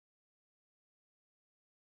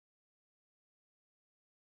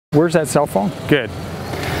Where's that cell phone? Good.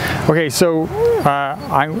 Okay, so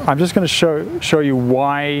I'm just going to show you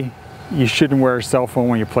why you shouldn't wear a cell phone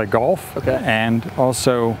when you play golf, okay, and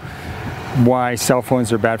also why cell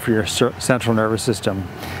phones are bad for your central nervous system.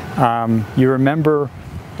 You remember,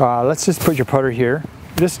 let's just put your putter here.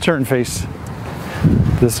 Just turn face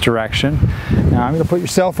this direction. Now I'm going to put your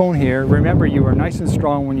cell phone here. Remember, you were nice and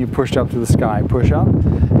strong when you pushed up to the sky. Push up,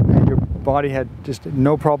 and your body had just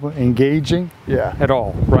no problem engaging at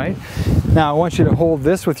all, right? Now I want you to hold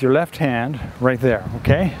this with your left hand right there,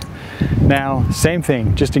 okay? Now, same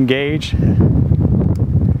thing, just engage.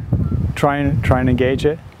 Try and engage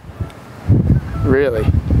it. Really?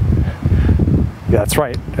 That's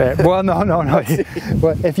right. Well, no.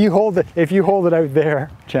 Well, if you hold it out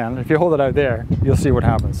there, Chandler, if you hold it out there, you'll see what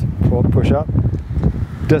happens. Push up.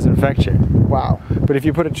 It doesn't affect you. Wow. But if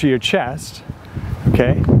you put it to your chest,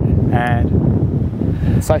 okay,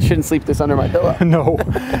 and so I shouldn't sleep this under my pillow. No.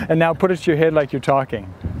 And now put it to your head like you're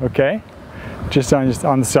talking, okay? Just on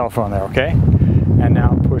the cell phone there, okay? And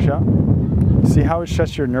now push up. See how it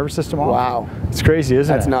shuts your nervous system off? Wow. It's crazy,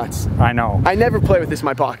 isn't it? That's nuts. I know. I never play with this in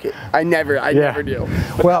my pocket. I never do.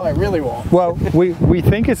 But well, I really won't. Well, we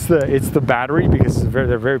think it's the battery, because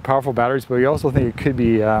they're very powerful batteries, but we also think it could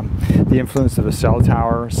be the influence of the cell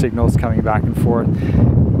tower, signals coming back and forth.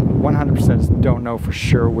 100% don't know for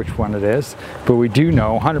sure which one it is, but we do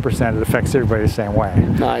know 100% it affects everybody the same way.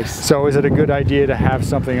 Nice. So is it a good idea to have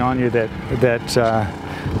something on you that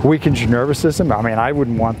weakens your nervous system? I mean, I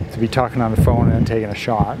wouldn't want to be talking on the phone and then taking a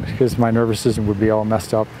shot, because my nervous system would be all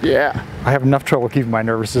messed up. Yeah. I have enough trouble keeping my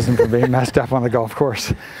nervous system from being messed up on the golf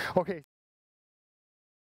course. Okay.